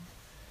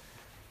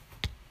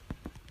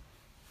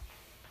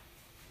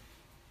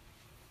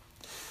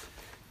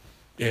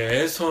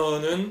예,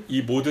 에서는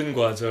이 모든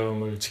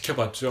과정을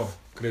지켜봤죠.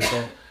 그래서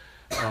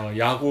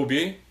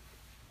야곱이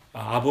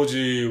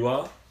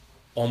아버지와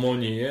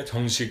어머니의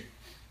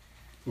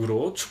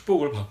정식으로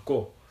축복을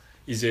받고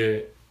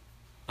이제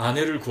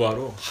아내를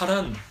구하러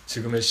하란,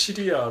 지금의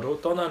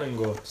시리아로 떠나는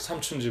것,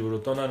 삼촌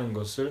집으로 떠나는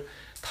것을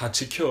다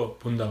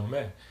지켜본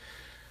다음에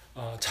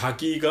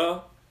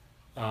자기가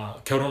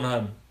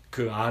결혼한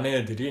그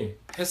아내들이,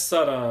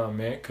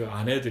 햇사람의 그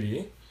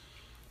아내들이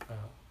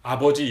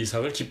아버지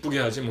이삭을 기쁘게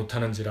하지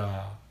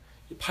못하는지라,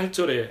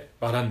 8절에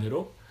말한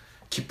대로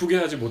기쁘게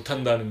하지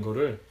못한다는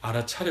것을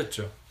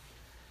알아차렸죠.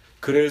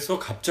 그래서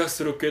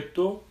갑작스럽게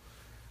또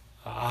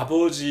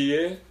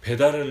아버지의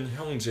배다른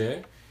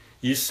형제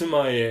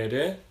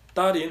이스마엘의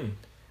딸인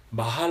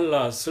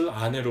마할랏을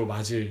아내로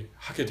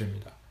맞이하게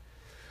됩니다.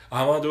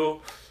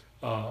 아마도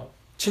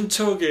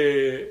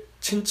친척을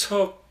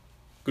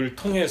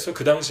통해서,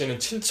 그 당시에는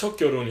친척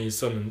결혼이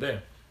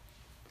있었는데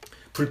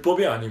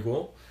불법이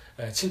아니고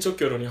친척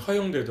결혼이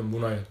허용되던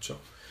문화였죠.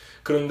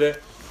 그런데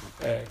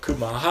그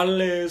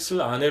마할렛을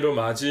아내로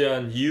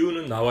맞이한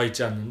이유는 나와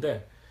있지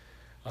않는데,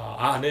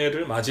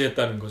 아내를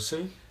맞이했다는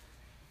것은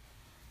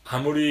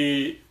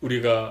아무리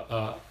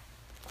우리가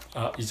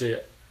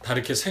이제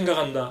다르게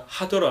생각한다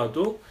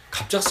하더라도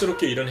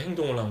갑작스럽게 이런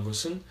행동을 한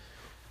것은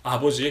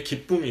아버지의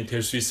기쁨이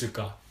될 수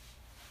있을까?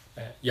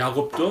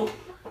 야곱도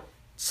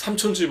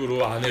삼촌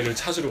집으로 아내를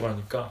찾으러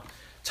가니까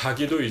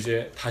자기도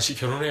이제 다시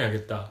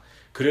결혼해야겠다.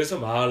 그래서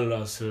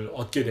마할랏을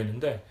얻게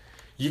되는데,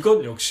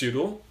 이것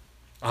역시도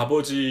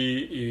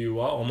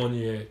아버지와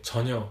어머니의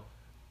전혀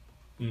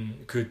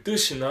그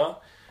뜻이나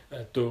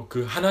또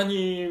그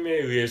하나님에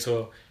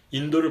의해서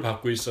인도를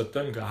받고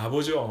있었던 그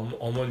아버지와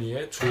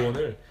어머니의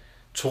조언을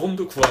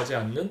조금도 구하지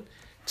않는,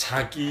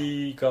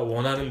 자기가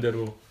원하는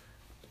대로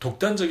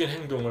독단적인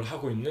행동을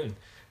하고 있는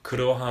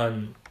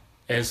그러한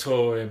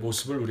에서의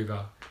모습을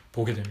우리가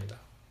보게 됩니다.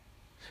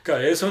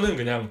 그러니까 에서는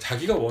그냥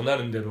자기가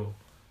원하는 대로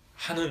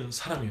하는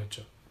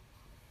사람이었죠.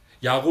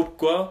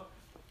 야곱과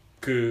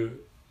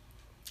그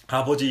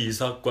아버지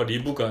이삭과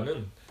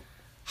리브가는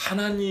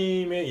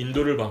하나님의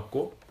인도를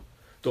받고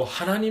또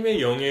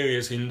하나님의 영에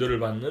의해서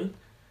인도를 받는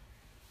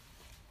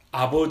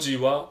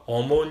아버지와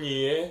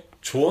어머니의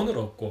조언을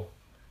얻고,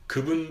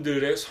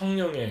 그분들의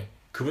성령의,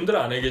 그분들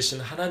안에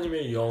계신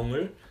하나님의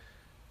영을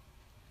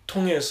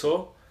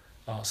통해서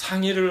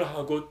상의를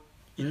하고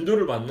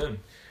인도를 받는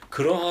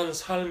그러한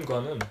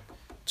삶과는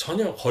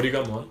전혀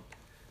거리가 먼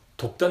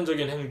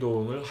독단적인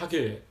행동을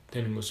하게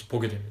되는 것을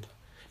보게 됩니다.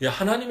 이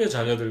하나님의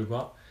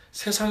자녀들과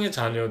세상의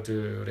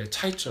자녀들의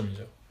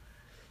차이점이죠.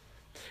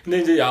 근데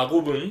이제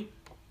야곱은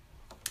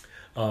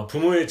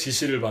부모의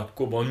지시를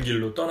받고 먼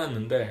길로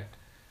떠났는데,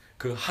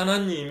 그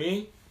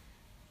하나님이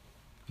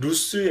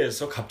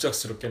루스에서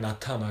갑작스럽게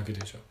나타나게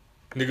되죠.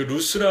 근데 그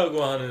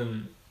루스라고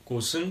하는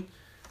곳은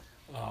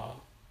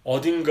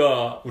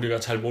어딘가 우리가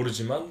잘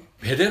모르지만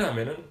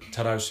베델하면은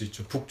잘 알 수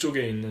있죠.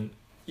 북쪽에 있는,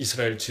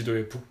 이스라엘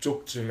지도의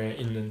북쪽쯤에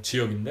있는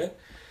지역인데,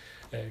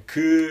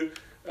 그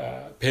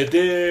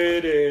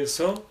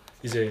베델에서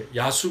이제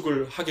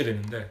야숙을 하게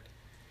되는데,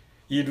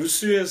 이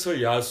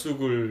루스에서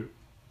야숙을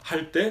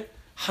할 때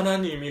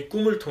하나님이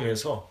꿈을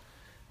통해서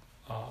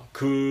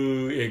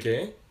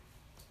그에게,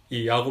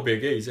 이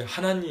야곱에게 이제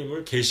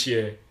하나님을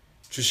계시해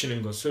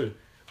주시는 것을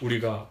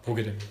우리가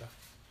보게 됩니다.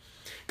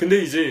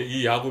 근데 이제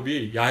이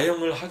야곱이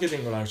야영을 하게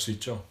된 걸 알 수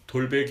있죠.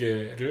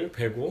 돌베개를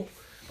베고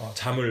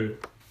잠을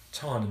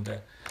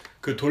청하는데,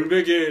 그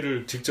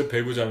돌베개를 직접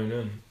베고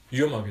자면은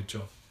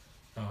위험하겠죠.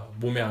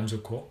 몸에 안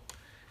좋고.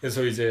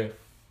 그래서 이제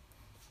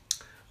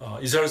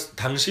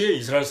당시에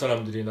이스라엘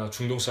사람들이나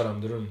중동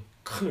사람들은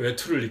큰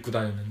외투를 입고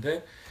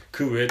다녔는데,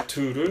 그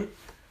외투를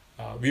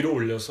위로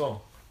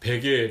올려서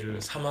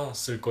베개를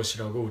삼았을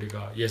것이라고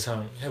우리가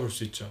예상해 볼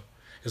수 있죠.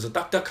 그래서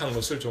딱딱한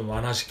것을 좀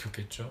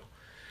완화시켰겠죠.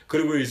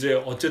 그리고 이제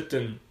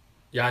어쨌든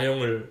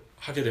야영을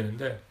하게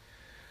되는데,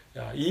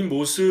 이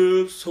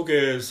모습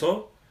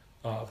속에서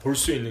볼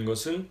수 있는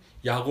것은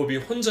야곱이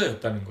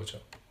혼자였다는 거죠.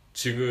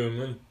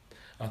 지금은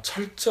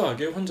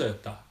철저하게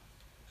혼자였다.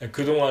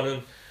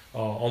 그동안은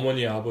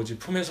어머니 아버지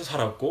품에서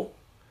살았고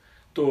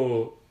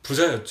또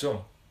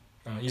부자였죠.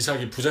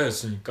 이삭이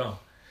부자였으니까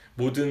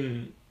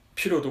모든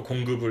필요도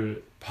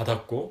공급을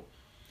받았고,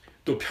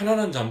 또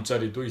편안한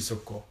잠자리도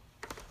있었고,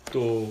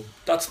 또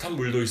따뜻한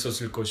물도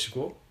있었을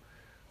것이고,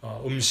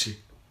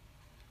 음식,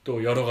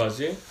 또 여러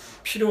가지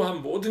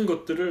필요한 모든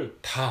것들을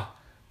다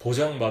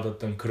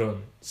보장받았던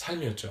그런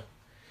삶이었죠.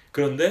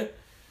 그런데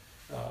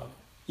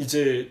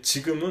이제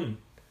지금은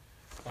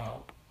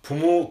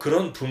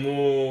그런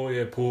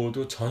부모의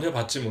보호도 전혀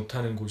받지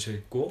못하는 곳에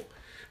있고,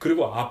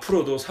 그리고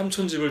앞으로도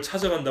삼촌 집을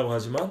찾아간다고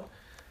하지만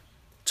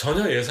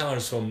전혀 예상할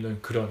수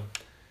없는 그런,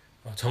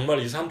 정말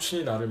이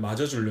삼촌이 나를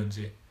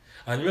맞아줄런지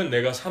아니면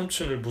내가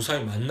삼촌을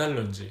무사히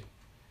만날런지,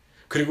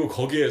 그리고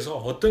거기에서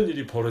어떤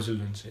일이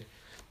벌어질런지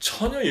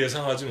전혀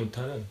예상하지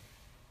못하는,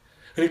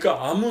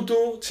 그러니까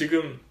아무도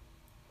지금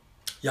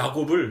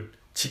야곱을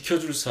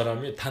지켜줄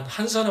사람이 단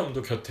한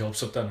사람도 곁에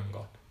없었다는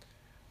것,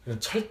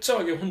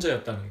 철저하게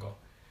혼자였다는 것,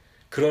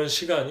 그런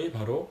시간이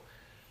바로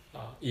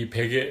이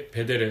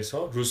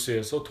베델에서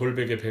루스에서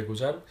돌베개 베고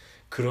잔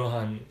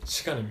그러한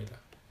시간입니다.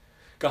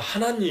 그러니까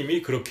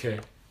하나님이 그렇게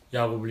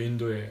야곱을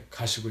인도해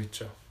가시고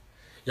있죠.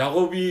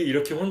 야곱이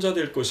이렇게 혼자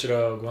될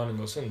것이라고 하는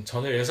것은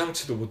전혀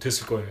예상치도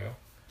못했을 거예요.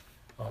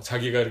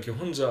 자기가 이렇게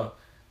혼자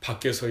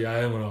밖에서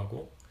야영을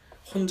하고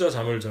혼자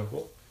잠을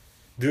자고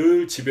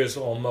늘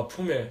집에서 엄마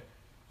품에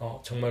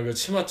정말 그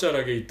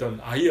치맛자락에 있던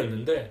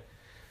아이였는데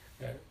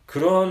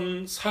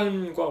그런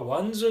삶과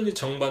완전히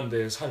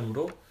정반대의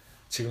삶으로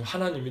지금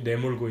하나님이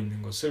내몰고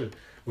있는 것을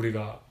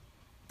우리가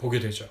보게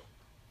되죠.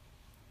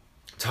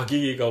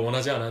 자기가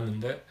원하지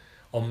않았는데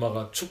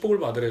엄마가 축복을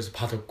받으라 해서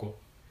받았고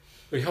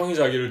형이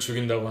자기를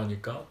죽인다고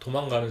하니까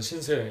도망가는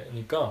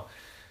신세니까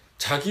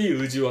자기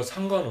의지와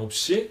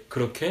상관없이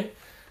그렇게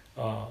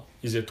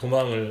이제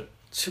도망을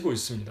치고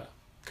있습니다.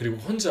 그리고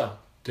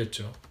혼자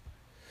됐죠.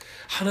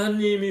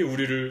 하나님이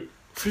우리를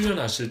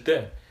훈련하실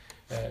때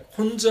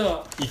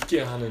혼자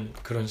있게 하는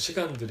그런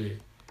시간들이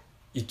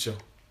있죠.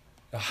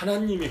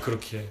 하나님이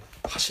그렇게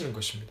하시는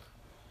것입니다.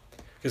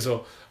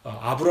 그래서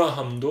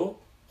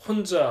아브라함도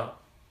혼자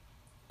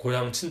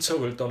고향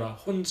친척을 떠나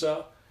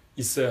혼자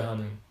있어야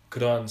하는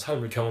그러한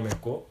삶을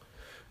경험했고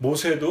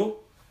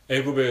모세도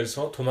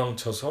애굽에서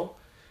도망쳐서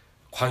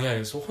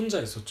광야에서 혼자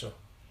있었죠.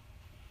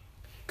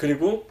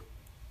 그리고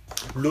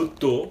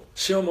룻도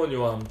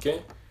시어머니와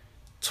함께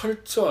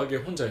철저하게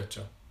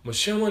혼자였죠. 뭐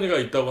시어머니가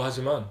있다고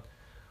하지만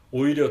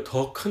오히려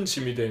더 큰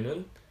짐이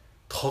되는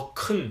더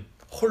큰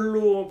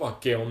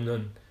홀로밖에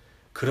없는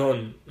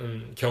그런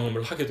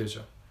경험을 하게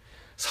되죠.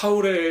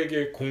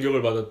 사울에게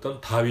공격을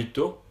받았던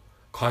다윗도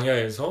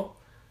광야에서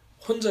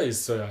혼자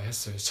있어야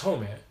했어요.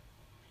 처음에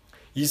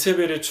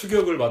이세벨의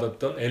추격을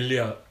받았던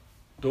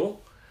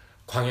엘리야도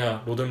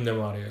광야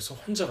로뎀네모 아래에서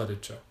혼자가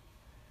됐죠.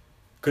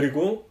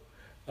 그리고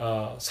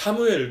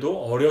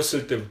사무엘도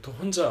어렸을 때부터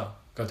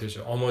혼자가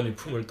되죠. 어머니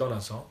품을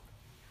떠나서.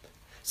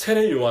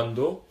 세례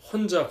요한도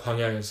혼자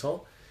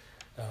광야에서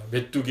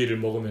메뚜기를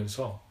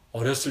먹으면서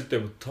어렸을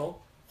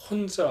때부터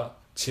혼자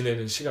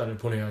지내는 시간을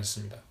보내야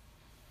했습니다.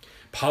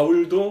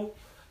 바울도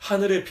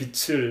하늘의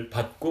빛을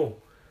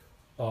받고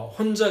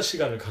혼자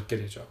시간을 갖게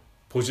되죠.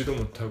 보지도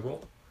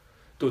못하고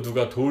또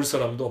누가 도울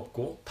사람도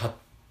없고 다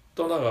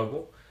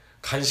떠나가고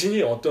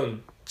간신히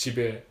어떤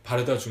집에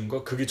바래다 준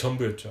거 그게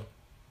전부였죠.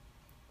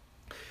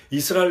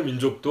 이스라엘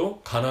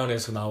민족도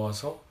가나안에서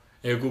나와서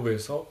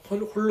애굽에서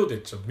홀로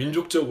됐죠.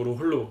 민족적으로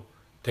홀로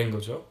된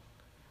거죠.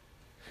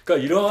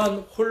 그러니까 이러한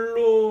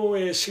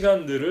홀로의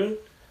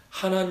시간들을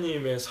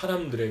하나님의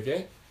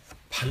사람들에게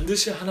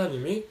반드시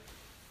하나님이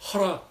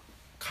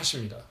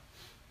허락하십니다.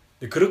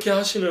 그렇게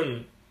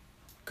하시는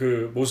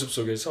그 모습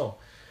속에서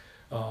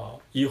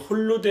이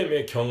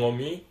홀로됨의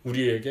경험이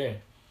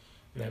우리에게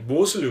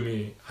무엇을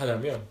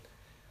의미하냐면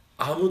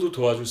아무도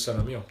도와줄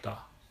사람이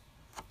없다.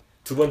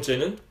 두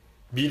번째는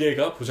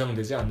미래가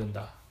보장되지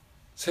않는다.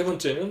 세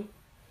번째는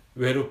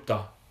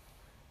외롭다.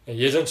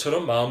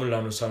 예전처럼 마음을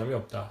나눌 사람이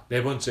없다.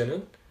 네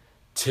번째는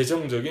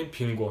재정적인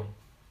빈곤.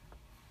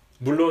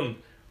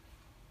 물론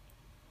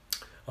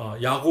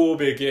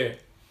야곱에게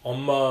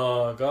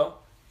엄마가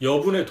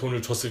여분의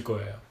돈을 줬을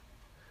거예요.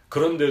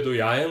 그런데도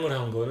야행을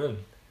한 거는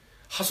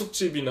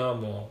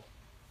하숙집이나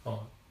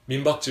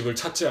민박집을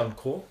찾지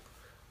않고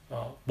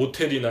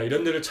모텔이나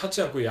이런 데를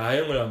찾지 않고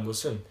야행을 한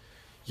것은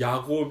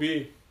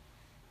야곱이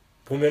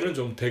보면은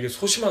좀 되게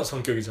소심한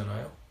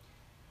성격이잖아요.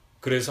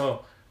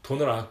 그래서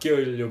돈을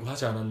아끼려고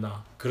하지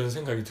않았나 그런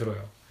생각이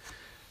들어요.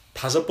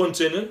 다섯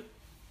번째는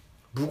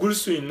묵을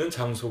수 있는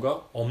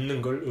장소가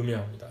없는 걸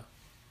의미합니다.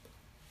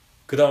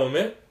 그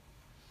다음에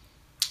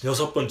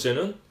여섯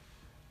번째는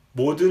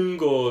모든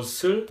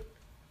것을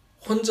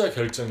혼자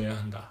결정해야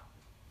한다.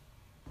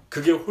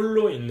 그게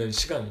홀로 있는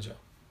시간이죠.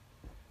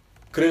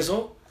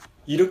 그래서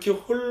이렇게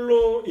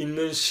홀로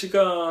있는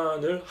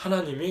시간을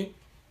하나님이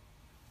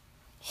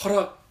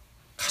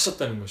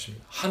허락하셨다는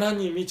것입니다.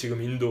 하나님이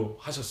지금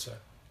인도하셨어요.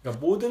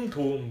 그러니까 모든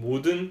도움,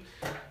 모든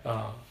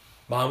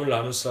마음을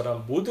나눌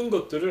사람, 모든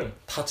것들을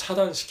다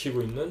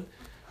차단시키고 있는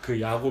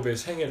그 야곱의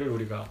생애를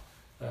우리가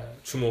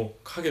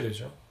주목하게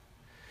되죠.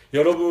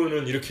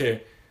 여러분은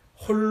이렇게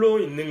홀로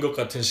있는 것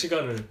같은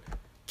시간을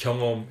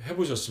경험해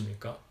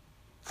보셨습니까?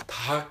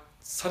 다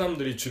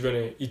사람들이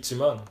주변에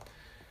있지만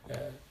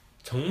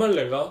정말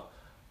내가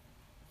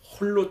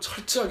홀로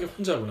철저하게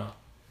혼자구나.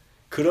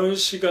 그런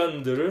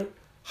시간들을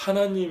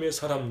하나님의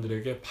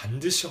사람들에게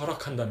반드시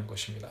허락한다는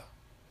것입니다.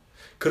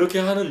 그렇게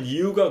하는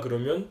이유가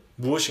그러면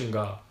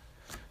무엇인가?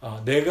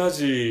 네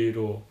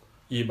가지로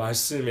이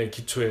말씀의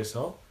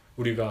기초에서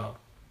우리가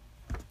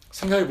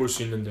생각해 볼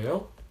수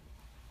있는데요.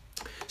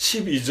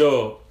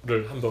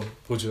 12절을 한번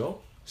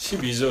보죠.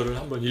 12절을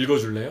한번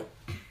읽어줄래요?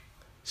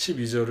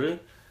 12절을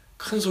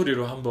큰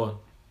소리로 한번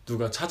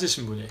누가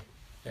찾으신 분이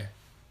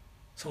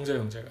성자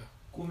형제가.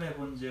 꿈에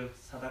본즉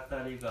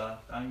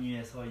사닥다리가 땅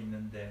위에 서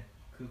있는데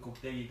그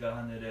꼭대기가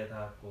하늘에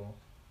닿았고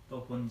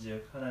또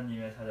본즉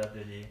하나님의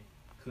사자들이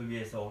그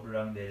위에서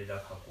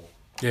오르락내리락 하고.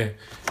 예,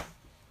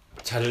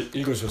 잘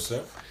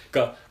읽으셨어요?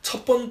 그러니까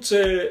첫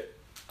번째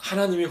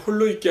하나님이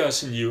홀로 있게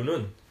하신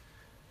이유는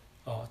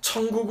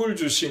천국을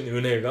주신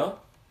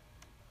은혜가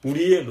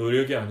우리의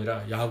노력이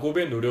아니라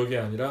야곱의 노력이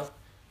아니라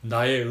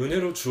나의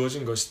은혜로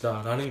주어진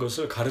것이다 라는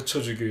것을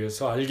가르쳐주기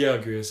위해서 알게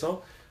하기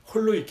위해서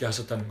홀로 있게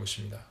하셨다는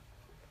것입니다.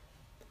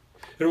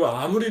 여러분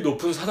아무리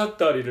높은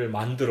사닥다리를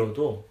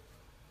만들어도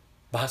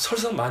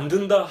설상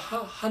만든다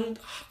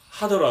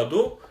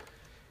하더라도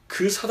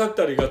그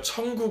사닥다리가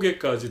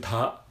천국에까지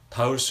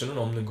닿을 수는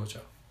없는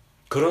거죠.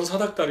 그런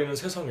사닥다리는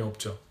세상에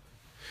없죠.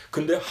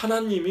 근데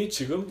하나님이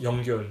지금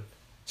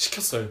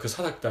연결시켰어요. 그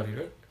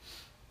사닥다리를.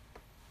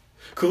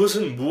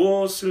 그것은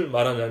무엇을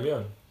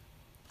말하냐면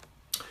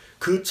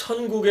그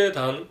천국에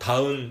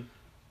닿은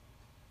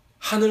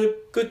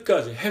하늘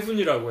끝까지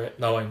헤븐이라고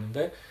나와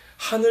있는데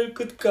하늘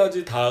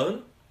끝까지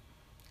닿은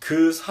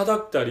그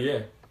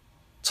사닥다리에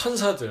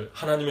천사들,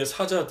 하나님의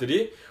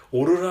사자들이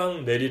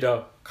오르락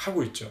내리락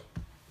하고 있죠.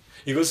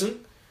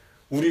 이것은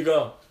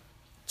우리가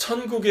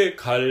천국에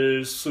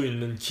갈 수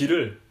있는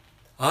길을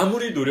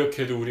아무리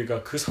노력해도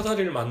우리가 그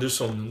사다리를 만들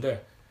수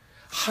없는데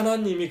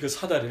하나님이 그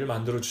사다리를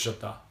만들어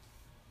주셨다.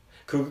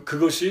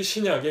 그것이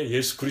신약의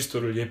예수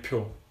그리스도를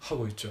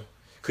예표하고 있죠.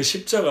 그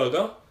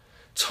십자가가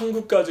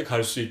천국까지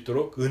갈 수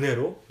있도록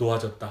은혜로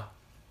놓아졌다.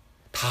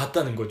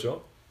 닿았다는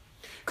거죠.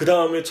 그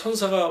다음에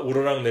천사가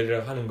오르락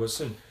내리락 하는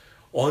것은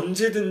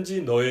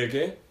언제든지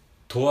너에게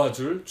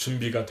도와줄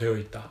준비가 되어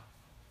있다.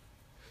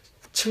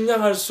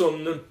 측량할 수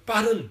없는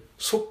빠른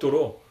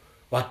속도로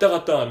왔다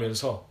갔다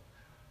하면서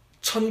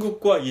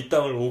천국과 이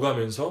땅을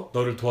오가면서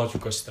너를 도와줄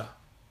것이다.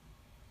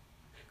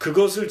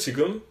 그것을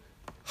지금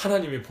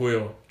하나님이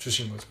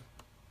보여주신 거죠.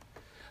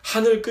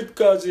 하늘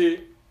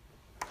끝까지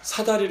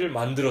사다리를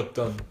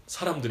만들었던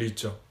사람들이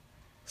있죠.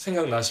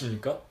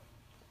 생각나십니까?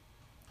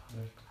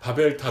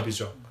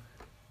 바벨탑이죠.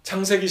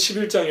 창세기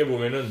 11장에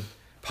보면은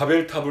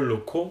바벨탑을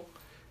놓고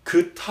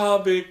그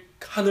탑의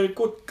하늘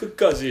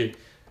끝까지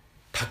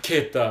닿게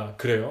했다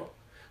그래요.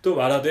 또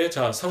말하되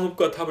자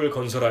성읍과 탑을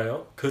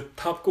건설하여 그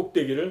탑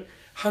꼭대기를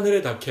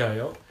하늘에 닿게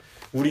하여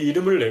우리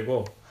이름을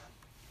내고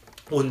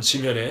온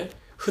지면에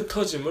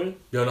흩어짐을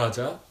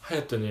면하자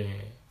하였더니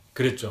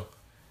그랬죠.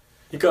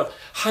 그러니까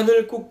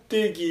하늘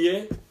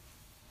꼭대기에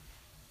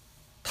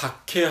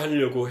닿게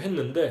하려고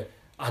했는데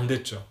안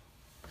됐죠.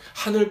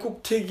 하늘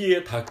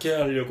꼭대기에 닿게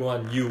하려고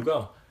한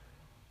이유가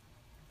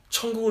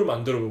천국을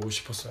만들어 보고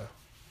싶었어요.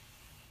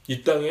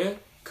 이 땅에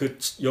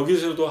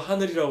여기서도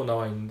하늘이라고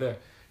나와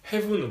있는데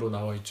heaven으로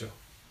나와 있죠.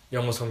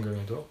 영어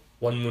성경에도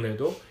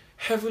원문에도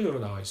heaven으로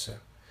나와 있어요.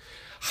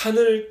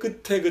 하늘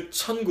끝에 그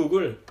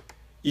천국을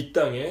이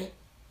땅에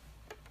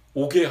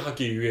오게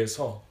하기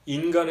위해서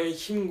인간의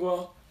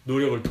힘과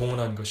노력을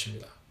동원한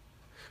것입니다.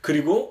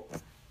 그리고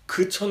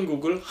그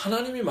천국을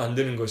하나님이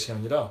만드는 것이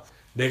아니라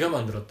내가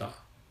만들었다.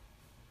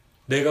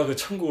 내가 그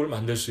천국을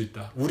만들 수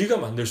있다. 우리가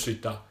만들 수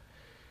있다.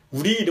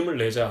 우리 이름을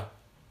내자.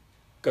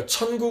 그러니까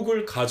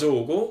천국을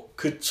가져오고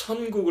그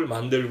천국을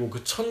만들고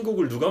그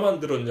천국을 누가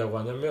만들었냐고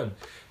하냐면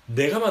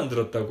내가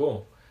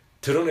만들었다고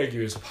드러내기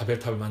위해서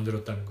바벨탑을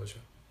만들었다는 거죠.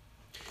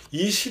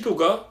 이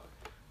시도가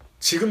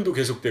지금도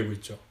계속되고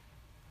있죠.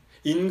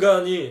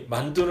 인간이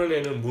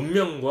만들어내는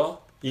문명과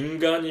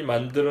인간이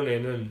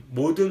만들어내는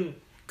모든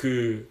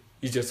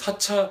이제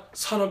 4차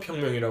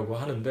산업혁명이라고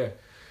하는데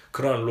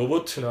그러한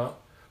로봇이나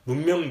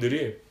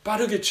문명들이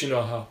빠르게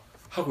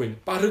진화하고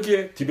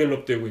빠르게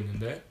디벨롭되고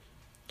있는데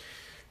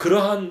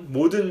그러한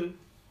모든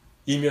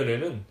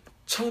이면에는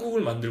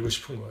천국을 만들고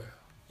싶은 거예요.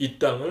 이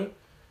땅을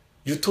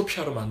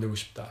유토피아로 만들고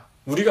싶다.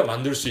 우리가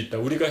만들 수 있다.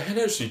 우리가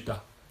해낼 수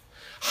있다.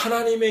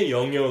 하나님의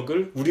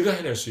영역을 우리가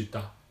해낼 수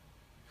있다.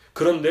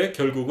 그런데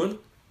결국은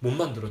못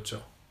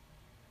만들었죠.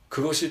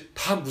 그것이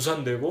다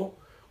무산되고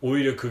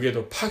오히려 그게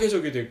더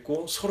파괴적이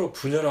됐고 서로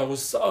분열하고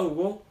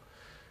싸우고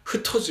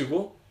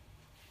흩어지고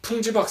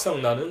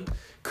풍지박상 나는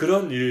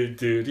그런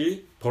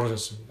일들이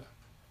벌어졌습니다.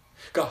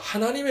 그러니까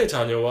하나님의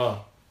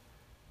자녀와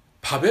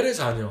바벨의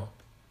자녀,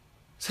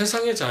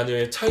 세상의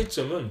자녀의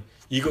차이점은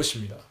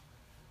이것입니다.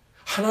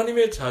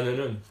 하나님의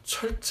자녀는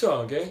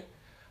철저하게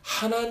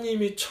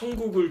하나님이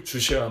천국을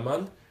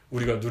주셔야만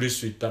우리가 누릴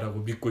수 있다라고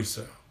믿고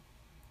있어요.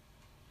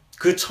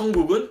 그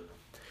천국은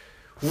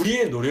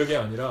우리의 노력이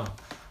아니라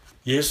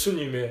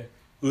예수님의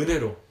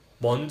은혜로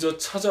먼저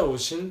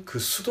찾아오신 그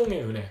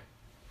수동의 은혜.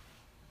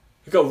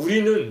 그러니까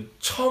우리는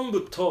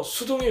처음부터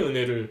수동의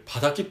은혜를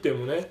받았기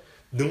때문에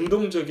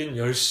능동적인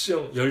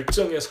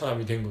열정의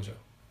사람이 된 거죠.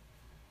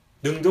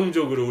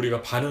 능동적으로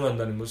우리가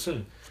반응한다는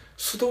것은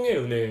수동의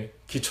은혜에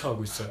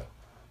기초하고 있어요.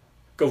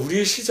 그러니까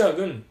우리의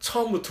시작은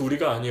처음부터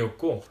우리가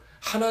아니었고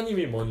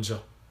하나님이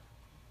먼저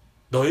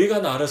너희가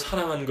나를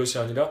사랑한 것이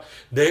아니라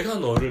내가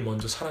너를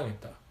먼저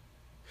사랑했다.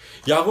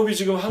 야곱이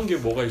지금 한 게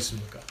뭐가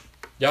있습니까?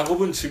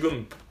 야곱은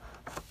지금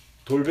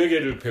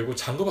돌베개를 베고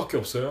잔 거밖에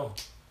없어요.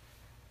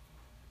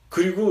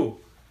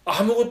 그리고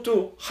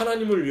아무것도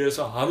하나님을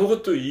위해서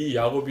아무것도 이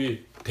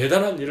야곱이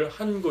대단한 일을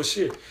한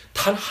것이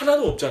단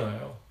하나도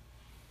없잖아요.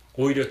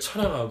 오히려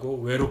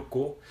처량하고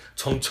외롭고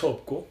정처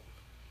없고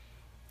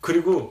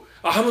그리고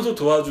아무도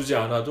도와주지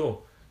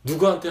않아도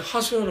누구한테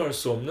하소연할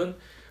수 없는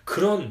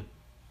그런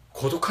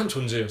고독한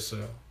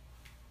존재였어요.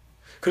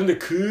 그런데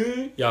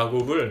그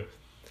야곱을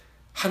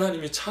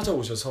하나님이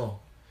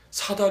찾아오셔서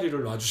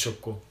사다리를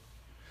놔주셨고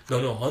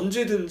너는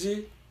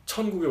언제든지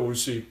천국에 올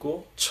수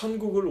있고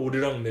천국을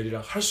오르락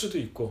내리락 할 수도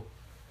있고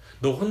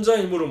너 혼자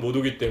힘으로 못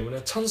오기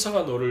때문에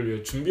천사가 너를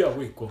위해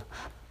준비하고 있고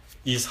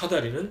이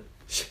사다리는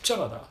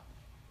십자가다.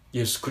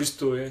 예수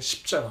그리스도의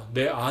십자가,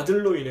 내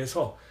아들로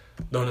인해서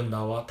너는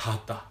나와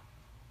닿았다.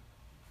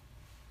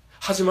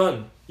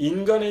 하지만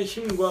인간의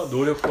힘과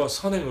노력과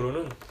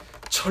선행으로는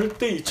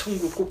절대 이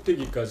천국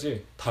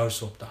꼭대기까지 닿을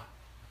수 없다.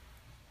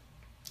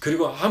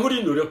 그리고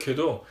아무리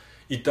노력해도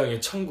이 땅의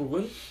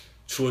천국은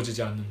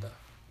주어지지 않는다.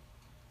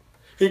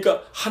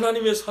 그러니까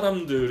하나님의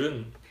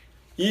사람들은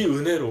이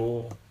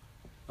은혜로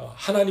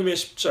하나님의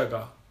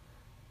십자가,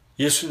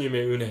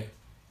 예수님의 은혜,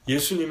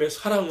 예수님의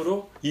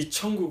사랑으로 이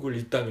천국을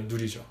이 땅에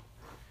누리죠.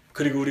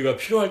 그리고 우리가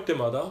필요할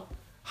때마다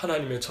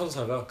하나님의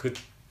천사가 그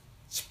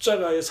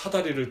십자가의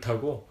사다리를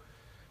타고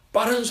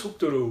빠른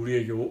속도로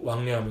우리에게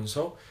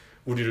왕래하면서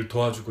우리를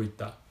도와주고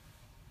있다.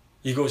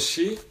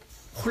 이것이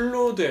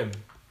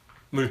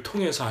홀로됨을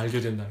통해서 알게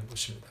된다는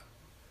것입니다.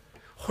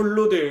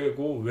 홀로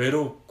되고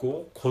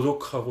외롭고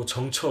고독하고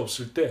정처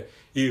없을 때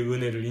이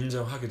은혜를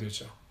인정하게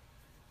되죠.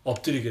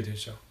 엎드리게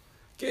되죠.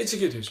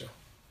 깨지게 되죠.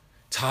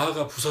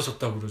 자아가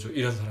부서졌다고 그러죠.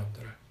 이런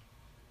사람들을.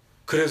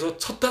 그래서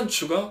첫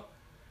단추가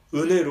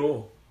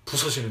은혜로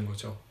부서지는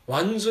거죠.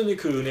 완전히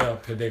그 은혜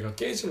앞에 내가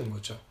깨지는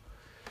거죠.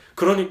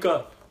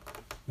 그러니까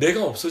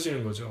내가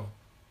없어지는 거죠.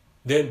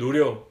 내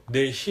노력,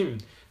 내 힘,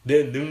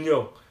 내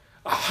능력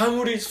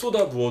아무리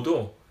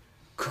쏟아부어도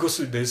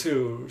그것을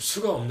내세울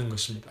수가 없는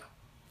것입니다.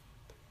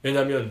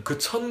 왜냐하면 그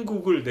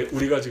천국을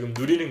우리가 지금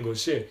누리는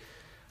것이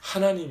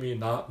하나님이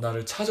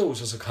나를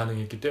찾아오셔서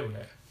가능했기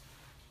때문에.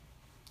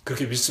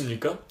 그렇게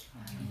믿습니까?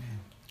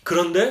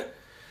 그런데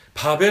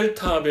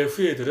바벨탑의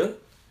후예들은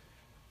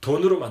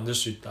돈으로 만들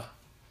수 있다.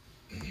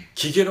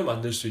 기계로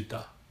만들 수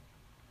있다.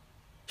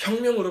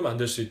 혁명으로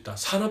만들 수 있다.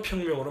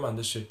 산업혁명으로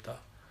만들 수 있다.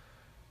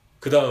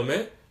 그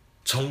다음에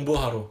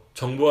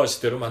정보화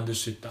시대로 만들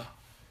수 있다.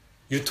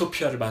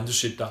 유토피아를 만들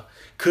수 있다.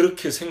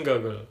 그렇게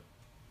생각을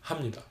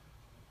합니다.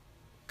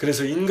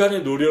 그래서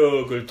인간의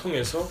노력을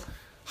통해서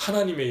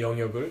하나님의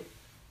영역을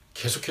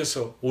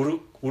계속해서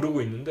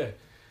오르고 있는데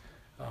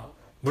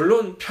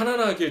물론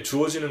편안하게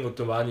주어지는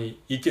것도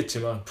많이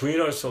있겠지만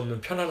부인할 수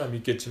없는 편안함이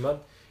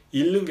있겠지만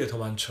잃는 게 더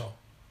많죠.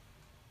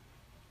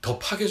 더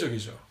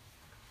파괴적이죠.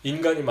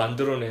 인간이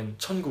만들어낸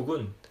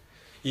천국은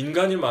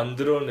인간이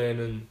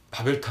만들어내는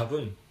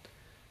바벨탑은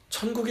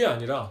천국이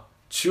아니라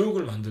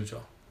지옥을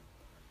만들죠.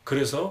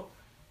 그래서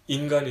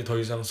인간이 더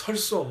이상 설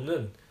수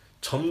없는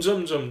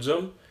점점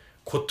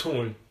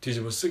고통을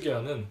뒤집어 쓰게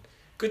하는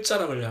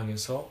끝자락을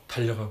향해서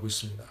달려가고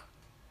있습니다.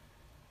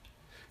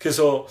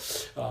 그래서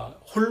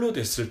홀로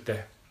됐을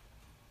때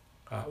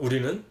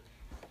우리는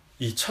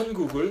이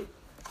천국을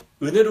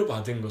은혜로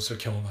받은 것을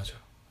경험하죠.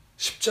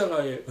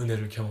 십자가의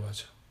은혜를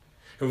경험하죠.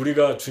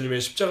 우리가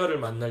주님의 십자가를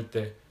만날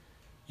때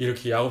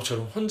이렇게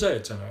야곱처럼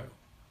혼자였잖아요.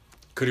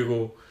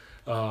 그리고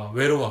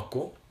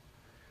외로웠고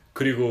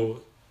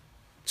그리고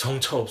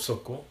정처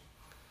없었고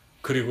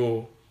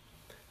그리고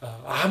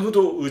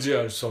아무도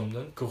의지할 수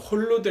없는 그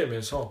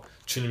홀로됨에서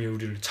주님이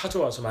우리를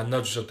찾아와서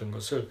만나주셨던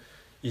것을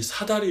이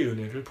사다리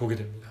은혜를 보게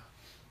됩니다.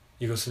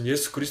 이것은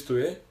예수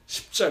그리스도의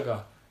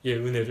십자가의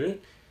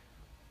은혜를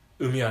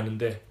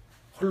의미하는데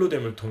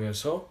홀로됨을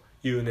통해서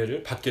이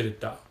은혜를 받게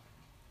됐다.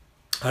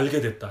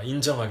 알게 됐다.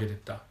 인정하게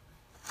됐다.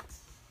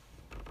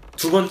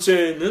 두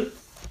번째는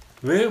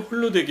왜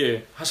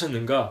홀로되게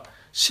하셨는가?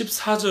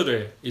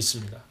 14절에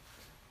있습니다.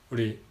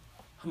 우리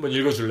한번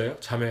읽어줄래요?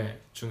 자매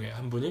중에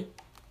한 분이?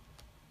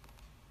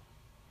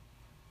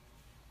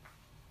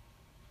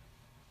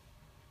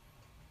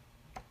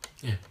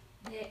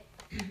 예.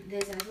 내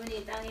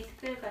자손이 땅이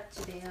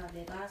특별같이 되어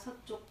내가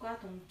서쪽과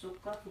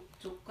동쪽과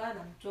북쪽과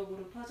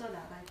남쪽으로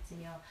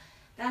퍼져나갈지며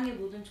땅의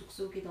모든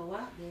족속이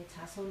너와 내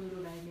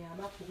자손으로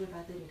말미암아 복을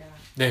받으리라.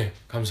 네,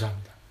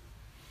 감사합니다.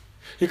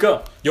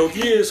 그러니까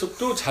여기에서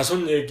또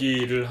자손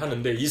얘기를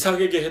하는데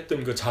이삭에게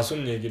했던 그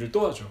자손 얘기를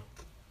또 하죠.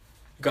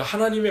 그러니까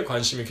하나님의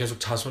관심이 계속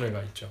자손에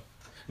가 있죠.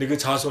 근데 그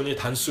자손이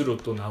단수로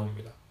또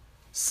나옵니다.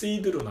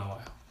 seed로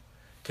나와요.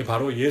 그게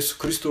바로 예수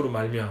그리스도로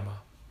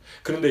말미암아.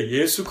 그런데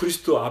예수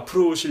그리스도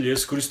앞으로 오실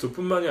예수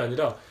그리스도뿐만이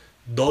아니라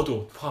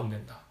너도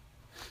포함된다.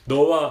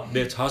 너와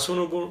내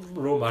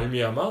자손으로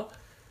말미암아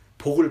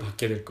복을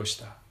받게 될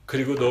것이다.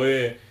 그리고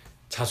너의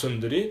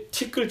자손들이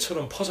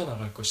티끌처럼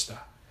퍼져나갈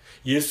것이다.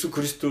 예수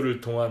그리스도를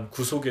통한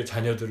구속의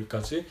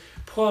자녀들까지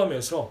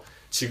포함해서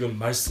지금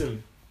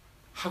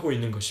말씀하고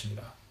있는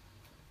것입니다.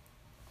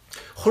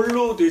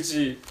 홀로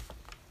되지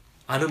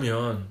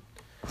않으면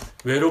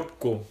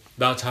외롭고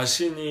나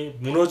자신이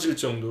무너질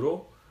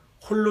정도로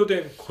홀로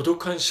된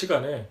고독한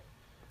시간에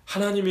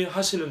하나님이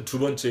하시는 두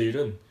번째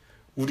일은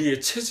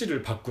우리의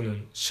체질을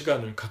바꾸는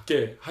시간을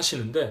갖게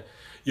하시는데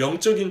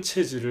영적인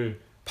체질을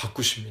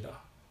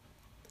바꾸십니다.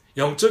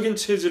 영적인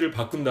체질을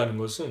바꾼다는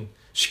것은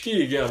쉽게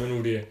얘기하면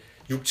우리의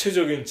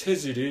육체적인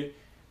체질이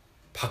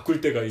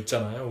바꿀 때가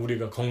있잖아요.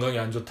 우리가 건강이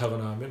안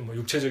좋다거나 하면 뭐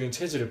육체적인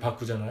체질을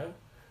바꾸잖아요.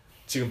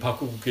 지금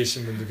바꾸고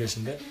계신 분도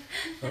계신데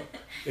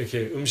이렇게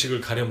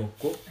음식을 가려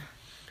먹고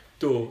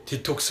또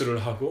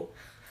디톡스를 하고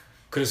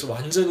그래서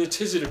완전히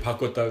체질을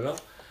바꿨다가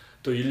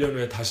또 1년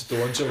후에 다시 또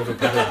원점으로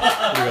바로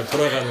우리가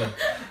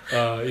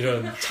돌아가는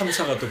이런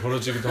참사가 또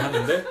벌어지기도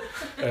하는데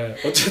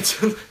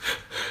어쨌든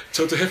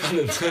저도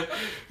해봤는데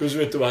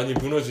요즘에 또 많이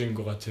무너진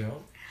것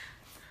같아요.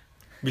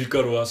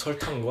 밀가루와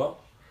설탕과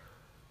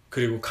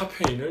그리고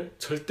카페인을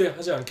절대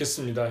하지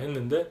않겠습니다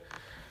했는데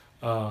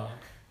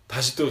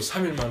다시 또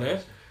 3일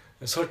만에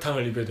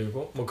설탕을 입에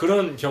대고 뭐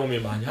그런 경험이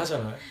많이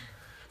하잖아요.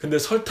 근데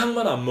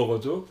설탕만 안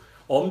먹어도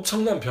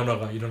엄청난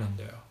변화가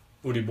일어난대요.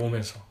 우리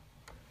몸에서.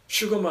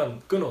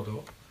 슈거만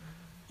끊어도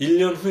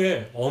 1년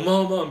후에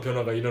어마어마한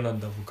변화가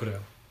일어난다고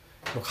그래요.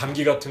 뭐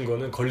감기 같은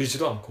거는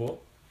걸리지도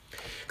않고.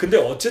 근데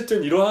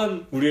어쨌든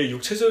이러한 우리의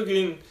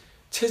육체적인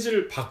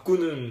체질을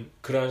바꾸는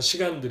그러한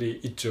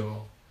시간들이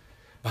있죠.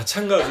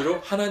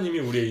 마찬가지로 하나님이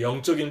우리의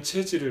영적인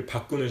체질을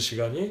바꾸는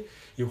시간이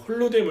이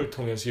홀로됨을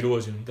통해서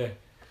이루어지는데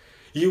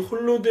이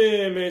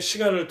홀로됨의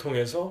시간을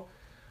통해서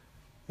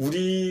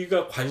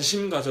우리가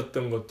관심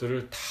가졌던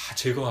것들을 다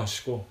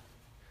제거하시고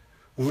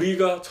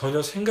우리가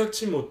전혀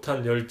생각지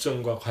못한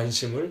열정과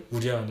관심을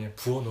우리 안에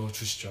부어 넣어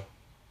주시죠.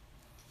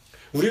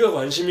 우리가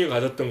관심이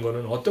가졌던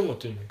것은 어떤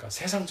것들입니까?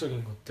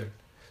 세상적인 것들,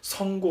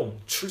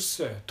 성공,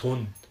 출세,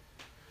 돈,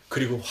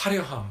 그리고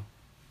화려함,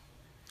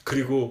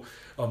 그리고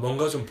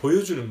뭔가 좀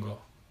보여주는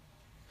거,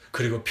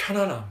 그리고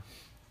편안함,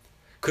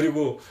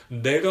 그리고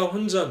내가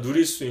혼자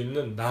누릴 수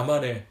있는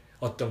나만의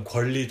어떤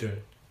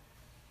권리들,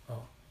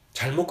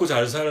 잘 먹고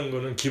잘 사는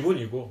거는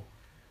기본이고,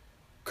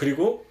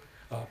 그리고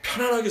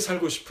편안하게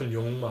살고 싶은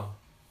욕망,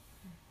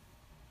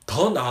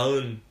 더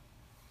나은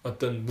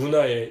어떤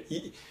문화의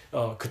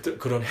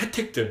그런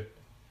혜택들,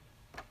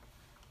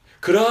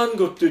 그러한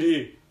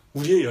것들이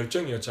우리의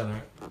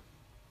열정이었잖아요.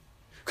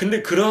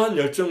 근데 그러한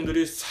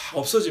열정들이 싹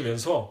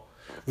없어지면서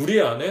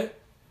우리 안에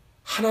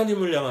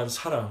하나님을 향한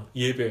사랑,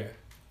 예배,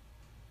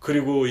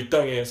 그리고 이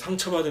땅에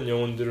상처받은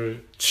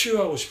영혼들을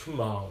치유하고 싶은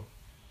마음,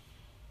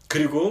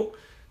 그리고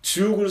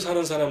지옥을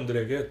사는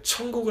사람들에게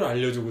천국을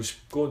알려주고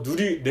싶고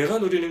내가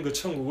누리는 그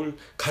천국을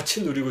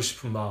같이 누리고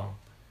싶은 마음,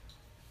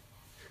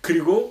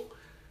 그리고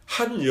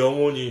한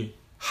영혼이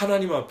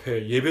하나님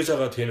앞에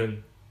예배자가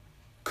되는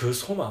그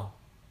소망,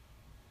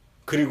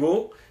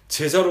 그리고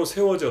제자로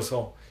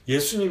세워져서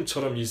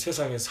예수님처럼 이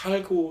세상에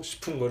살고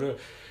싶은 거를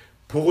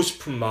보고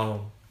싶은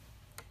마음,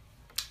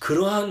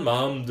 그러한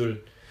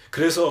마음들,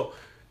 그래서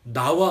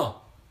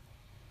나와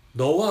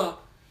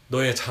너와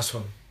너의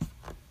자손,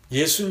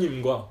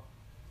 예수님과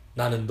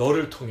나는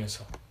너를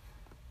통해서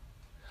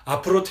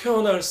앞으로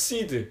태어날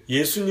씨드,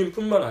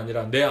 예수님뿐만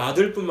아니라 내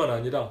아들뿐만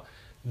아니라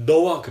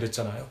너와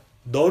그랬잖아요.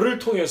 너를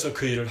통해서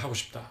그 일을 하고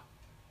싶다.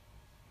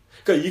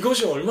 그러니까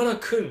이것이 얼마나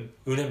큰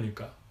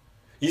은혜입니까?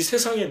 이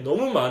세상에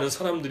너무 많은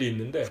사람들이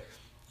있는데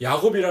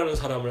야곱이라는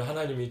사람을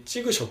하나님이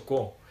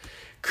찍으셨고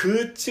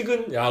그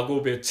찍은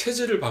야곱의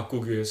체질을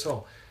바꾸기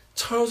위해서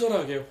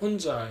처절하게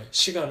혼자의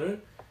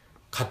시간을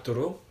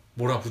갖도록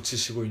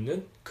몰아붙이시고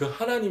있는 그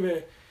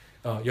하나님의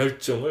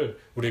열정을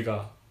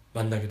우리가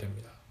만나게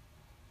됩니다.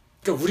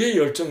 그러니까 우리의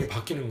열정이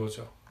바뀌는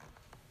거죠.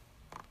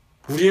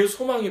 우리의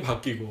소망이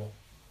바뀌고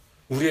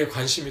우리의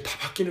관심이 다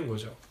바뀌는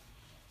거죠.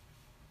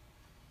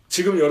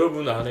 지금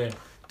여러분 안에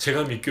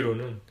제가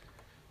믿기로는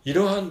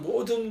이러한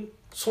모든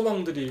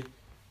소망들이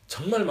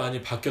정말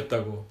많이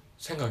바뀌었다고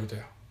생각이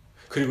돼요.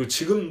 그리고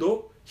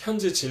지금도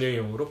현재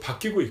진행형으로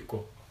바뀌고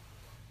있고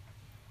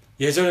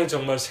예전엔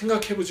정말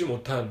생각해보지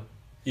못한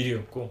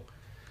일이었고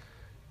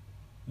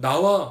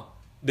나와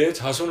내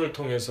자손을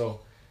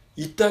통해서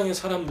이 땅의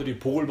사람들이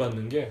복을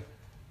받는 게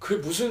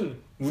그게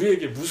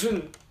우리에게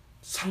무슨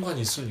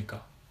상관이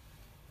있습니까?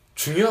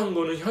 중요한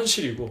거는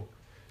현실이고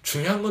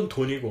중요한 건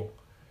돈이고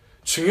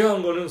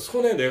중요한 거는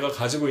손에 내가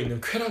가지고 있는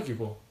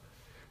쾌락이고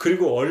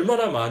그리고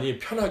얼마나 많이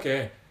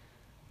편하게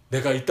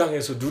내가 이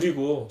땅에서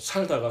누리고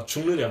살다가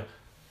죽느냐,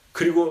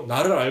 그리고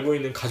나를 알고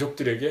있는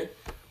가족들에게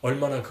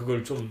얼마나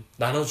그걸 좀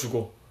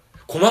나눠주고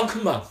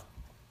그만큼만,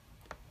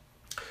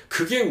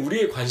 그게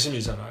우리의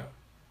관심이잖아요.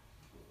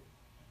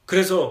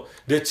 그래서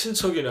내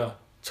친척이나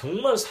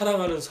정말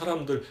사랑하는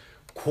사람들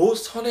그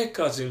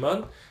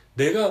선에까지만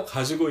내가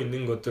가지고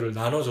있는 것들을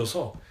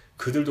나눠줘서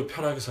그들도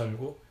편하게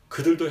살고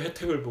그들도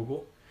혜택을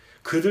보고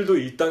그들도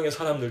이 땅의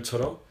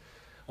사람들처럼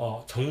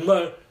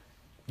정말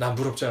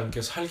남부럽지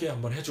않게 살게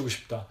한번 해주고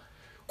싶다.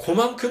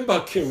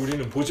 그만큼밖에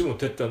우리는 보지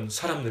못했던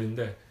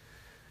사람들인데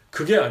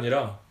그게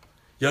아니라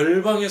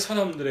열방의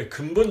사람들의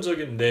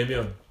근본적인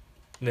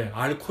내면에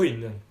앓고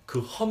있는 그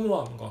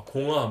허무함과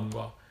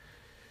공허함과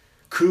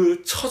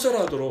그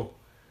처절하도록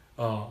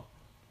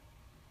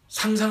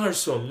상상할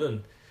수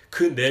없는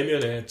그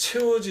내면에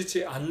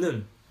채워지지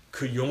않는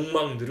그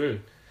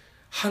욕망들을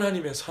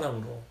하나님의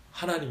사랑으로,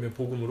 하나님의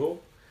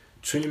복음으로,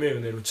 주님의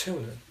은혜로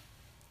채우는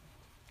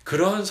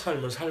그러한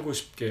삶을 살고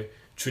싶게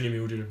주님이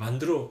우리를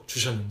만들어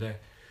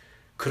주셨는데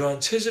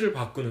그러한 체질을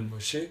바꾸는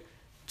것이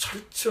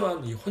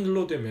철저한 이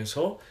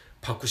혼로됨에서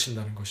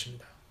바꾸신다는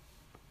것입니다.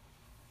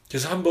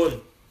 그래서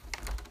한번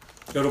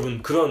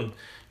여러분 그런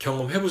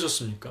경험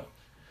해보셨습니까?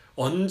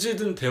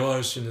 언제든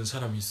대화할 수 있는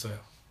사람이 있어요.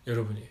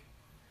 여러분이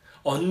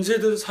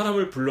언제든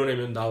사람을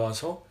불러내면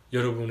나와서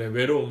여러분의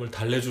외로움을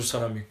달래줄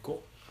사람이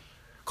있고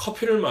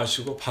커피를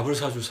마시고 밥을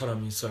사줄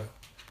사람이 있어요.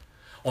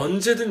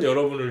 언제든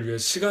여러분을 위해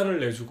시간을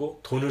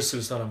내주고 돈을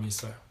쓸 사람이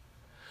있어요.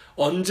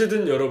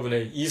 언제든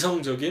여러분의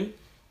이성적인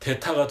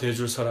대타가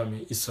돼줄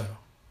사람이 있어요.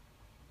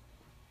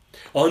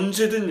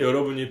 언제든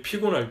여러분이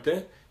피곤할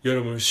때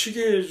여러분을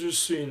쉬게 해줄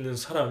수 있는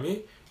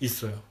사람이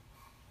있어요.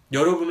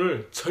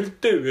 여러분을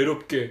절대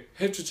외롭게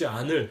해주지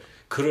않을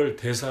그럴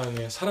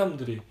대상의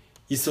사람들이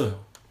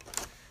있어요.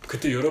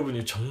 그때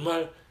여러분이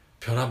정말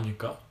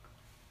변합니까?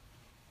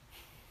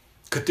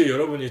 그때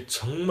여러분이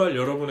정말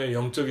여러분의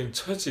영적인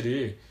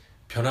처질이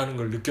변하는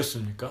걸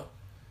느꼈습니까?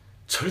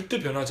 절대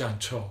변하지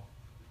않죠.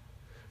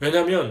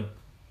 왜냐하면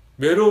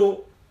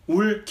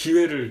외로울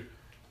기회를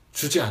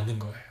주지 않는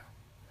거예요.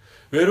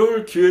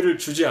 외로울 기회를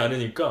주지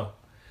않으니까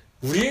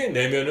우리의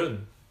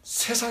내면은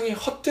세상의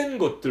헛된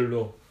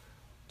것들로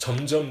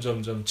점점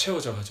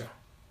채워져 가죠.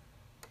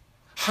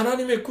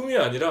 하나님의 꿈이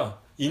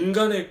아니라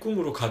인간의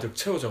꿈으로 가득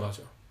채워져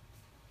가죠.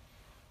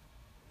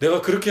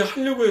 내가 그렇게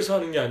하려고 해서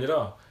하는 게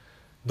아니라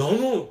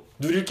너무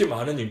누릴 게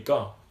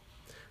많으니까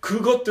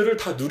그것들을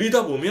다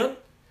누리다 보면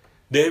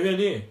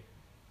내면이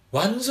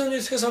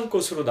완전히 세상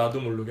것으로 나도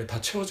모르게 다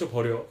채워져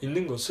버려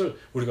있는 것을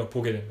우리가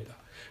보게 됩니다.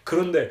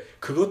 그런데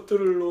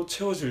그것들로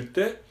채워질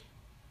때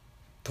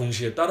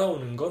동시에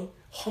따라오는 건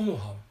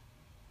허무함,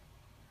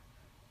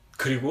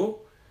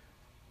 그리고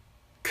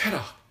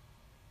쾌락,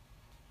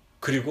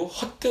 그리고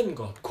헛된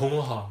것,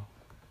 공허함,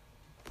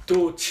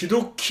 또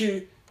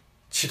지독히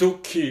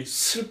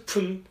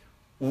슬픈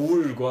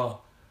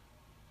우울과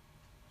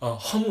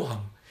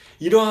허무함,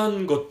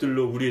 이러한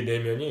것들로 우리의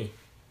내면이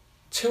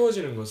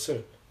채워지는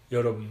것을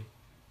여러분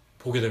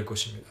보게 될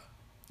것입니다.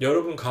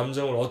 여러분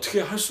감정을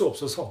어떻게 할 수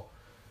없어서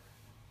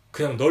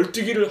그냥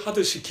널뛰기를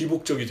하듯이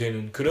기복적이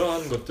되는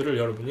그러한 것들을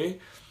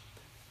여러분이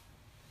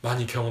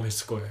많이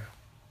경험했을 거예요.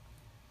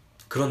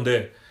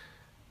 그런데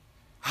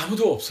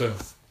아무도 없어요.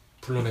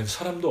 불러낼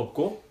사람도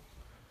없고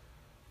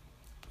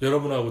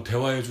여러분하고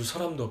대화해 줄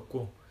사람도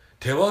없고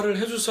대화를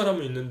해줄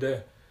사람은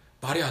있는데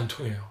말이 안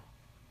통해요.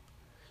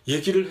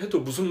 얘기를 해도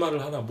무슨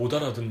말을 하나 못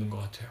알아듣는 것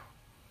같아요.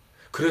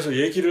 그래서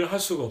얘기를 할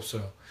수가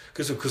없어요.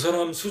 그래서 그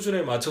사람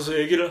수준에 맞춰서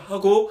얘기를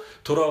하고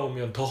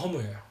돌아오면 더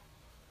허무해요.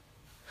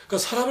 그러니까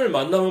사람을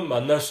만나면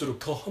만날수록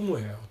더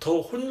허무해요.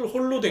 더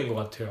홀로 된 것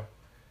같아요.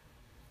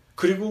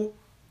 그리고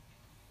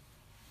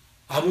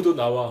아무도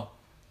나와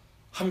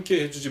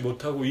함께 해주지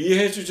못하고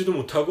이해해주지도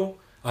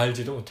못하고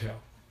알지도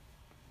못해요.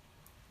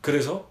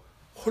 그래서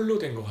홀로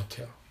된 것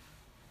같아요.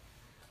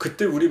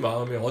 그때 우리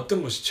마음에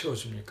어떤 것이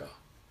채워집니까?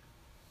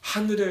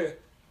 하늘의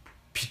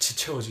빛이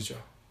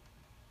채워지죠.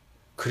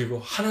 그리고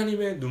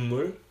하나님의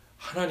눈물,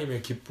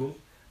 하나님의 기쁨,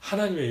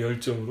 하나님의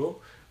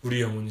열정으로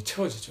우리 영혼이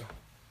채워지죠.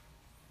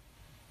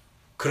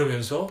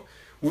 그러면서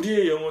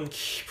우리의 영혼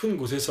깊은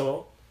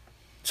곳에서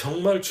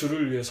정말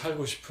주를 위해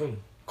살고 싶은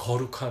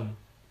거룩한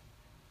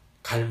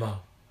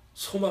갈망,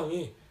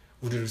 소망이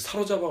우리를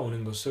사로잡아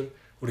오는 것을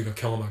우리가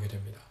경험하게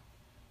됩니다.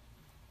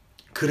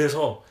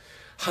 그래서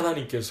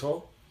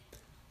하나님께서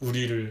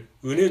우리를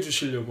은혜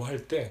주시려고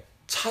할 때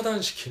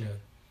차단시키는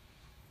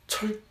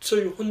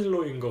철저히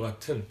혼로인 것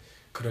같은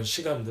그런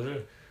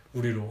시간들을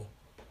우리로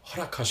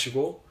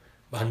허락하시고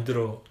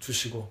만들어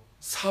주시고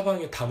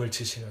사방에 담을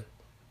치시는,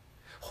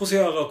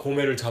 호세아가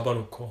고멜을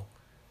잡아놓고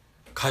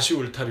가시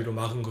울타리로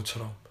막은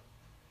것처럼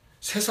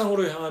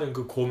세상으로 향하는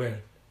그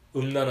고멜,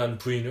 음란한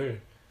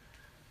부인을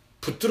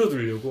붙들어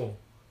두려고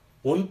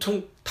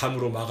온통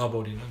담으로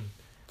막아버리는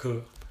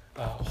그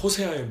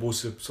호세아의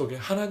모습 속에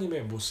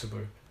하나님의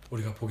모습을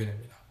우리가 보게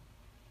됩니다.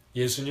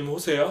 예수님,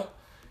 호세아,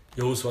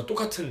 여호수아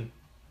똑같은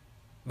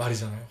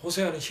말이잖아요.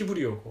 호세아는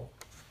히브리어고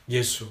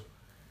예수,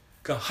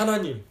 그러니까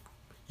하나님,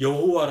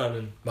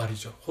 여호와라는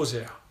말이죠.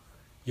 호세아,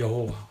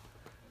 여호와,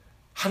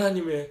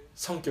 하나님의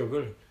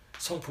성격을,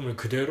 성품을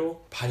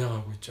그대로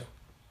반영하고 있죠.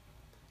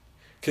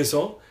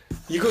 그래서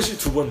이것이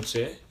두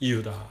번째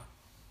이유다.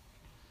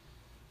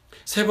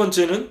 세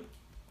번째는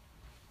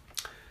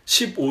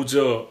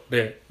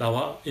 15절에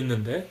나와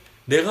있는데,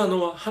 내가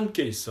너와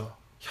함께 있어.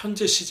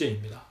 현재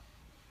시제입니다.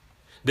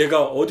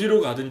 내가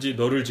어디로 가든지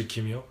너를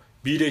지키며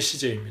미래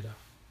시제입니다.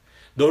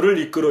 너를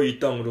이끌어 이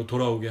땅으로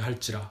돌아오게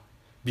할지라.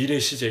 미래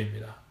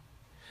시제입니다.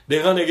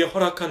 내가 내게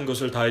허락한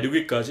것을 다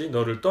이루기까지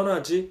너를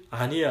떠나지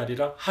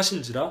아니하리라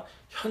하신지라.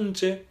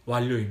 현재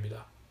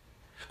완료입니다.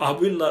 I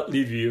will not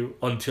leave you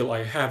until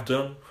I have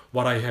done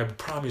what I have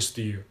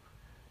promised you.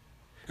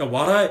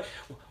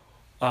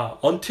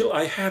 until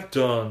I have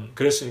done.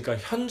 그랬으니까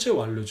현재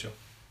완료죠.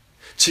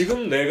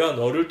 지금 내가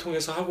너를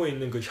통해서 하고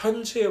있는 그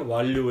현재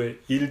완료의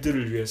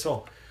일들을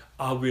위해서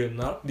I will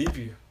not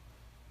leave you.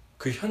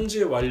 그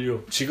현재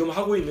완료, 지금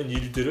하고 있는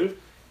일들을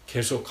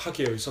계속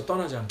하기 위해서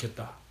떠나지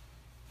않겠다.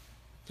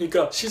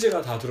 그러니까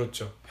시제가 다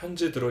들었죠.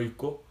 현재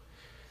들어있고,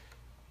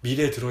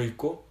 미래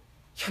들어있고,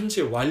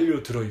 현재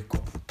완료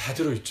들어있고, 다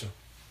들어있죠.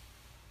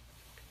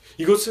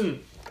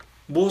 이것은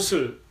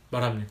무엇을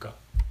말합니까?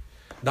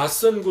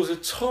 낯선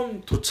곳에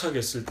처음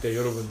도착했을 때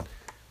여러분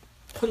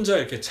혼자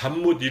이렇게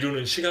잠 못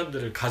이루는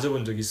시간들을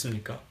가져본 적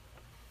있습니까?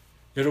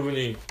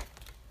 여러분이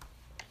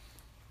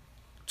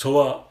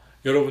저와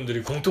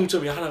여러분들이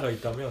공통점이 하나가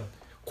있다면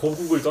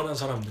고국을 떠난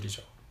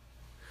사람들이죠.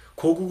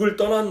 고국을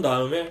떠난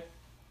다음에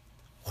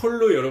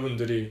홀로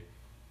여러분들이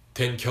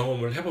된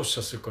경험을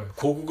해보셨을 거예요.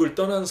 고국을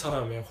떠난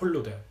사람의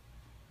홀로 됨.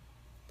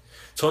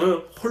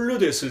 저는 홀로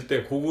됐을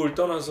때 고국을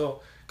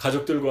떠나서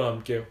가족들과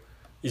함께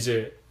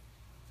이제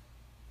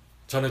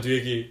전에도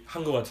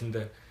얘기한 것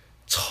같은데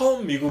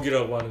처음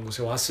미국이라고 하는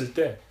곳에 왔을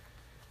때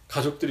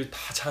가족들이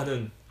다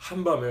자는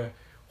한밤에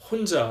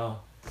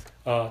혼자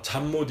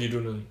잠 못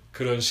이루는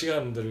그런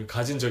시간들을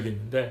가진 적이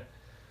있는데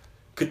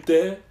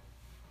그때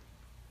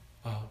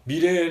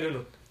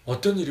미래에는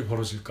어떤 일이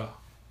벌어질까?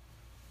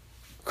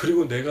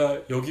 그리고 내가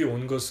여기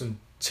온 것은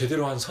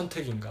제대로 한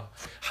선택인가?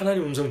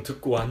 하나님 음성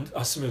듣고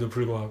왔음에도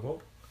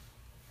불구하고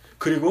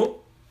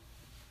그리고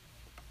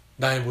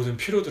나의 모든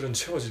필요들은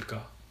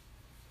채워질까?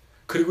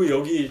 그리고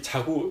여기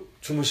자고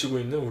주무시고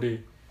있는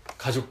우리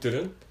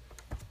가족들은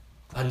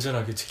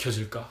안전하게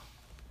지켜질까?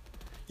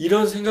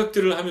 이런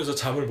생각들을 하면서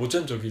잠을 못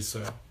잔 적이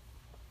있어요.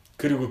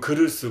 그리고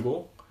글을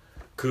쓰고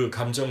그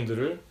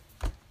감정들을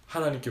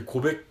하나님께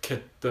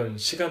고백했던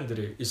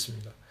시간들이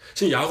있습니다.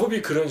 지금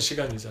야곱이 그런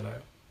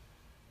시간이잖아요.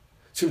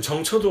 지금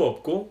정처도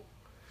없고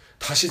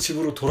다시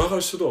집으로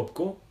돌아갈 수도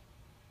없고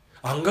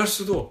안 갈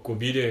수도 없고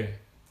미래에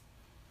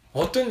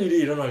어떤 일이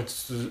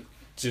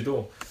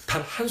일어날지도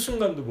단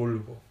한순간도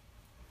모르고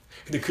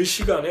근데 그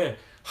시간에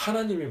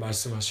하나님이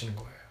말씀하시는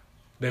거예요.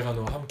 내가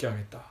너와 함께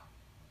하겠다.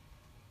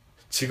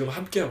 지금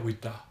함께하고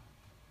있다.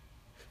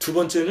 두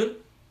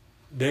번째는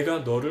내가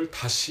너를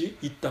다시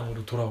이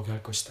땅으로 돌아오게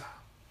할 것이다.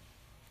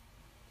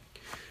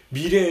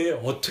 미래에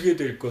어떻게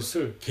될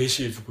것을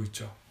계시해 주고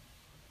있죠.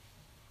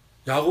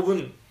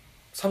 야곱은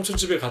삼촌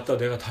집에 갔다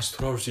내가 다시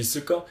돌아올 수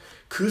있을까?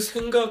 그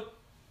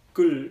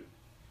생각을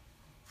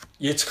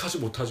예측하지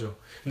못하죠.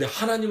 근데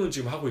하나님은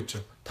지금 하고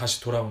있죠.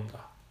 다시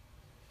돌아온다.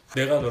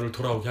 내가 너를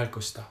돌아오게 할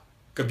것이다.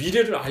 그러니까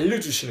미래를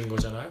알려주시는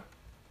거잖아요.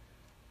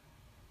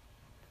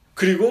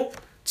 그리고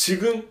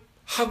지금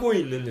하고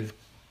있는 일,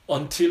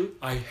 until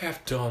I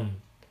have done.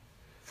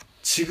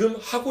 지금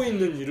하고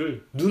있는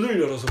일을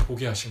눈을 열어서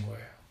보게 하신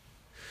거예요.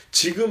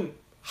 지금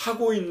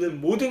하고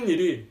있는 모든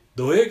일이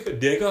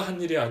내가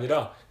한 일이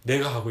아니라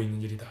내가 하고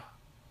있는 일이다.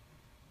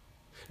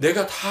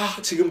 내가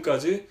다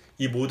지금까지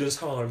이 모든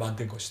상황을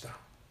만든 것이다.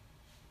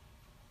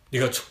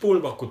 네가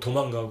축복을 받고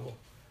도망가고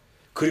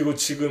그리고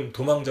지금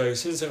도망자의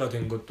신세가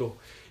된 것도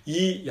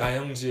이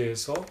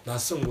야영지에서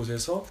낯선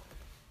곳에서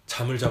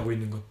잠을 자고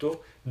있는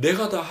것도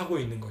내가 다 하고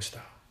있는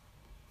것이다.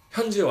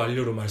 현재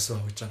완료로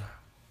말씀하고 있잖아요.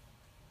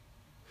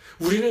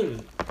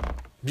 우리는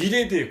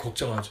미래에 대해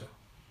걱정하죠.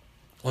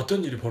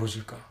 어떤 일이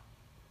벌어질까?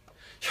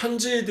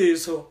 현재에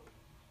대해서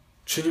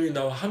주님이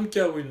나와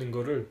함께하고 있는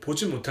것을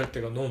보지 못할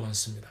때가 너무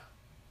많습니다.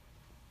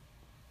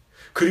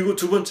 그리고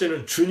두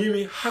번째는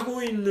주님이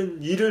하고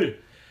있는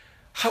일은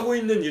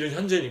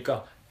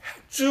현재니까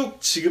쭉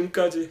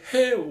지금까지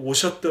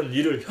해오셨던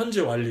일을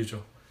현재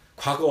완료죠.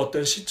 과거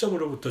어떤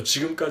시점으로부터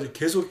지금까지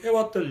계속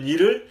해왔던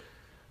일을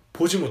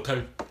보지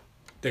못할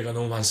때가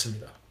너무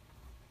많습니다.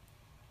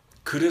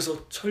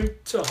 그래서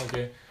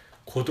철저하게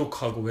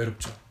고독하고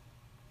외롭죠.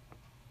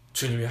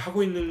 주님이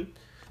하고 있는,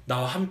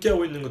 나와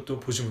함께하고 있는 것도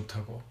보지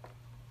못하고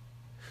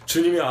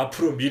주님이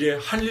앞으로 미래에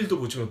할 일도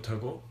보지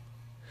못하고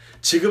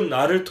지금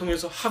나를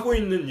통해서 하고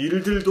있는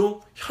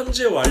일들도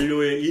현재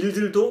완료의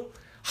일들도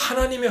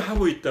하나님이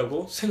하고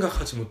있다고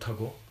생각하지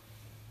못하고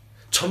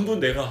전부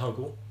내가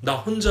하고 나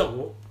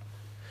혼자고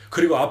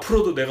그리고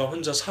앞으로도 내가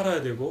혼자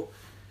살아야 되고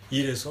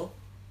이래서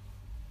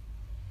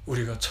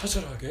우리가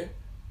처절하게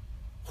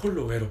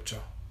홀로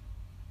외롭죠.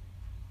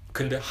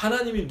 근데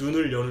하나님이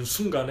눈을 여는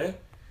순간에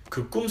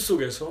그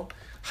꿈속에서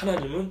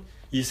하나님은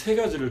이 세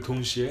가지를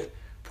동시에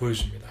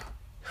보여줍니다.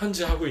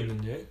 현재 하고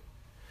있는 일,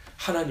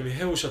 하나님이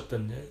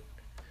해오셨던 일,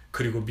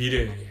 그리고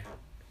미래의 일.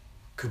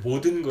 그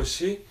모든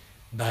것이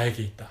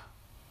나에게 있다.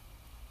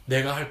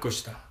 내가 할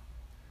것이다.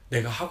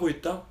 내가 하고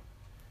있다.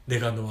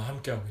 내가 너와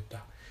함께하고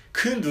있다.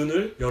 그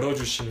눈을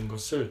열어주시는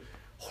것을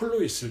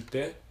홀로 있을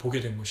때 보게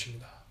된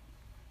것입니다.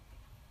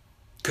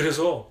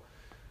 그래서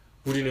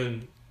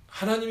우리는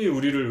하나님이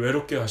우리를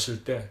외롭게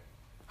하실 때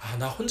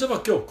나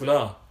혼자밖에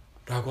없구나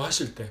라고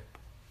하실 때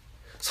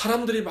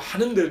사람들이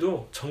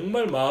많은데도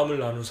정말 마음을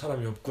나눌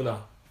사람이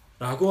없구나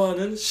라고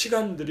하는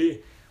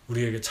시간들이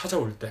우리에게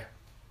찾아올 때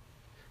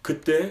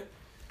그때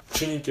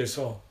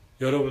주님께서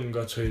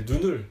여러분과 저의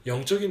눈을,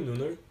 영적인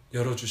눈을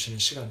열어주시는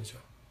시간이죠.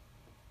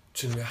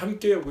 주님이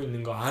함께하고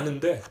있는 거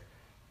아는데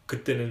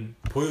그때는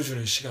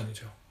보여주는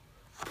시간이죠.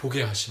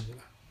 보게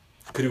하십니다.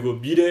 그리고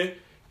미래에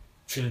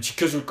주님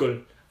지켜줄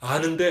걸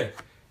아는데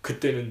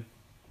그때는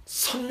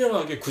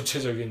선명하게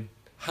구체적인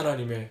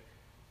하나님의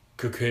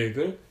그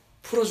계획을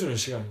풀어주는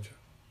시간이죠.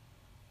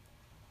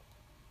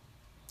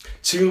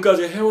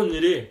 지금까지 해온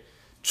일이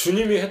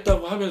주님이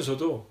했다고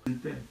하면서도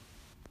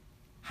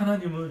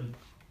하나님은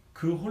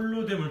그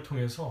홀로됨을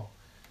통해서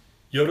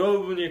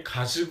여러분이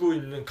가지고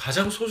있는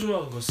가장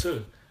소중한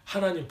것을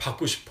하나님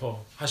받고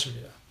싶어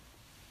하십니다.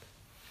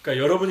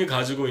 그러니까 여러분이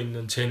가지고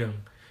있는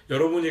재능,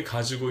 여러분이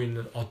가지고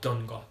있는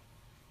어떤 것,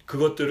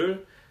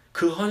 그것들을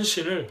그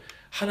헌신을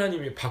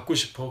하나님이 받고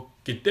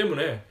싶었기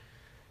때문에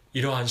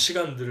이러한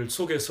시간들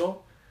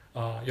속에서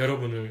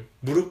여러분을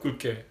무릎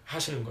꿇게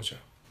하시는 거죠.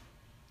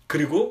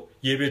 그리고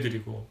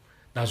예배드리고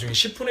나중에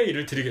 10분의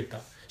 1을 드리겠다.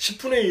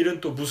 10분의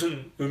 1은 또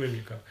무슨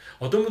의미입니까?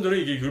 어떤 분들은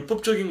이게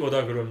율법적인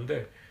거다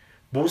그러는데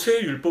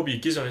모세의 율법이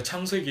있기 전에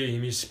창세기에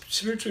이미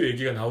 11조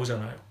얘기가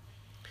나오잖아요.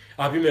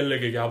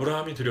 아비멜렉에게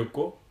아브라함이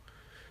드렸고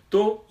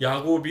또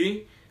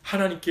야곱이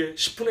하나님께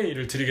 10분의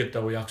 1을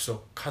드리겠다고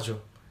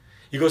약속하죠.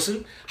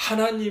 이것은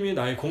하나님이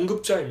나의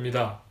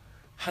공급자입니다.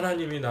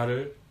 하나님이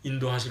나를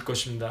인도하실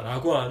것입니다.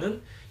 라고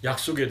하는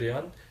약속에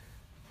대한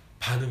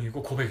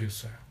반응이고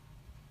고백이었어요.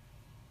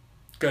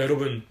 그러니까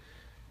여러분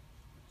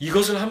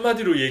이것을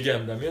한마디로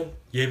얘기한다면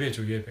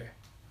예배죠. 예배.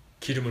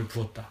 기름을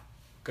부었다.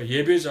 그러니까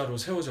예배자로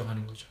세워져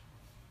가는 거죠.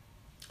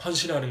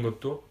 헌신하는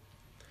것도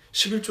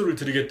 11조를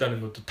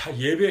드리겠다는 것도 다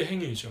예배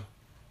행위죠.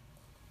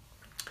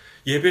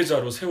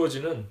 예배자로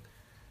세워지는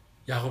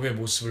야곱의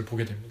모습을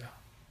보게 됩니다.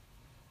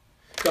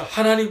 그러니까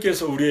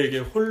하나님께서 우리에게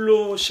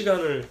홀로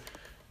시간을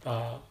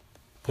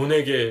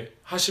보내게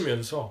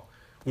하시면서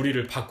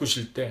우리를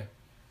바꾸실 때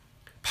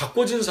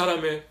바꿔진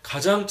사람의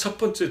가장 첫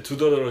번째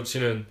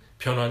두드러지는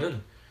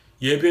변화는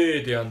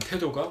예배에 대한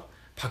태도가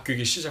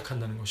바뀌기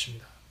시작한다는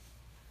것입니다.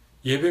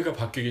 예배가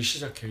바뀌기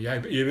시작해요.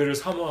 예배를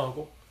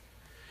사모하고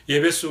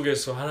예배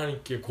속에서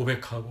하나님께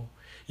고백하고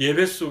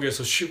예배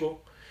속에서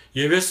쉬고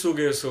예배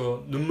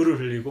속에서 눈물을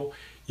흘리고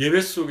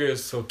예배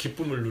속에서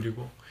기쁨을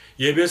누리고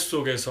예배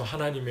속에서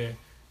하나님의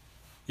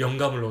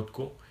영감을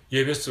얻고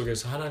예배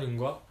속에서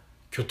하나님과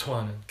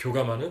교통하는,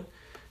 교감하는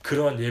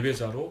그러한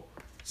예배자로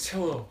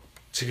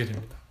세워지게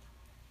됩니다.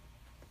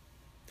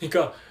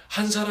 그러니까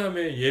한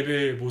사람의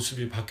예배의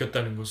모습이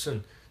바뀌었다는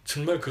것은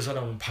정말 그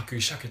사람은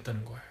바뀌기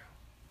시작했다는 거예요.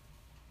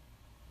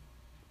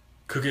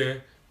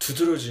 그게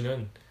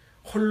두드러지는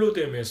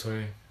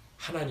홀로됨에서의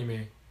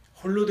하나님의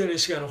홀로되는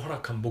시간을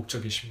허락한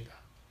목적이십니다.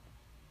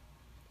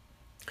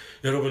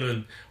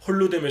 여러분은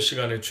홀로됨의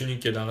시간에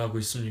주님께 나가고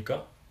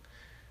있습니까?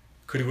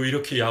 그리고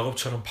이렇게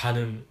야곱처럼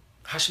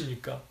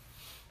반응하십니까?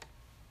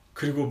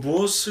 그리고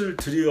무엇을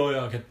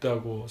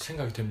드려야겠다고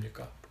생각이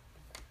됩니까?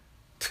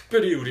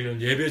 특별히 우리는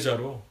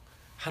예배자로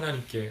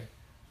하나님께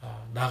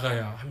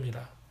나가야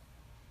합니다.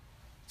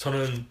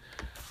 저는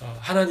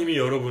하나님이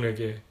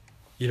여러분에게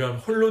이러한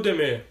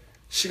홀로됨의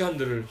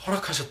시간들을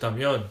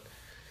허락하셨다면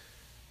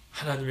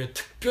하나님의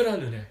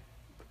특별한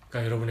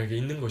은혜가 여러분에게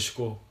있는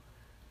것이고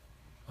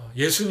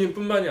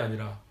예수님뿐만이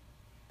아니라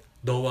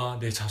너와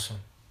내 자손,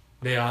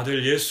 내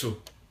아들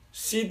예수,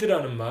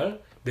 씨드라는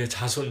말, 내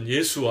자손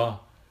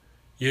예수와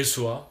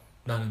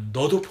나는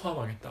너도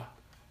포함하겠다.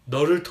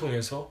 너를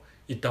통해서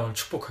이 땅을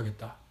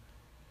축복하겠다.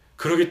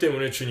 그렇기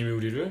때문에 주님이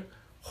우리를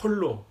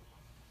홀로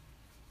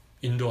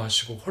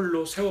인도하시고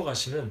홀로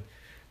세워가시는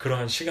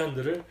그러한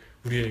시간들을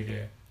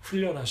우리에게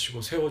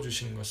훈련하시고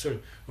세워주시는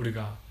것을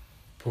우리가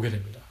보게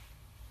됩니다.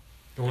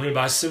 오늘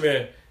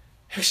말씀의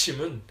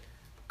핵심은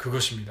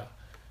그것입니다.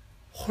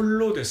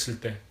 홀로 됐을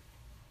때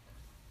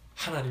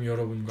하나님이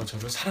여러분과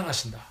저를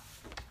사랑하신다.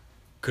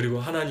 그리고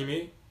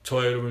하나님이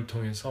저와 여러분을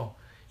통해서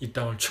이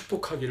땅을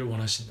축복하기를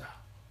원하신다.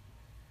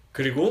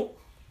 그리고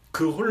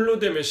그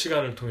홀로됨의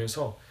시간을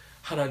통해서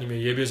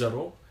하나님의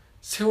예배자로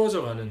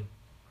세워져가는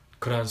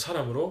그러한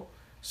사람으로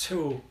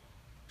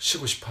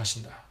세우시고 싶어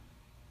하신다.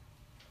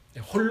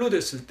 홀로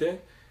됐을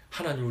때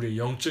하나님 우리의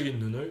영적인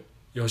눈을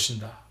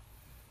여신다.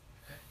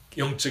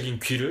 영적인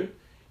귀를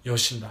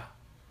여신다.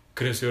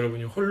 그래서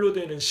여러분이 홀로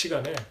되는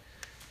시간에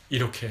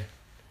이렇게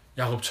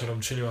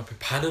야곱처럼 주님 앞에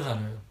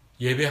반응하는,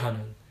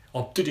 예배하는,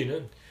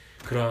 엎드리는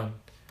그러한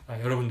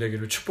여러분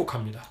되기를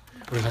축복합니다.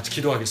 우리 같이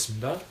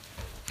기도하겠습니다.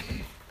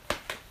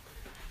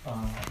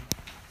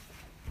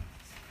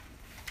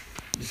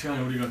 이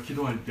시간에 우리가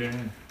기도할 때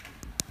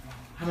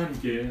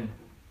하나님께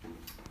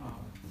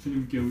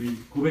주님께 우리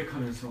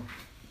고백하면서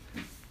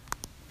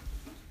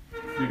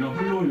내가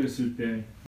홀로 됐을 때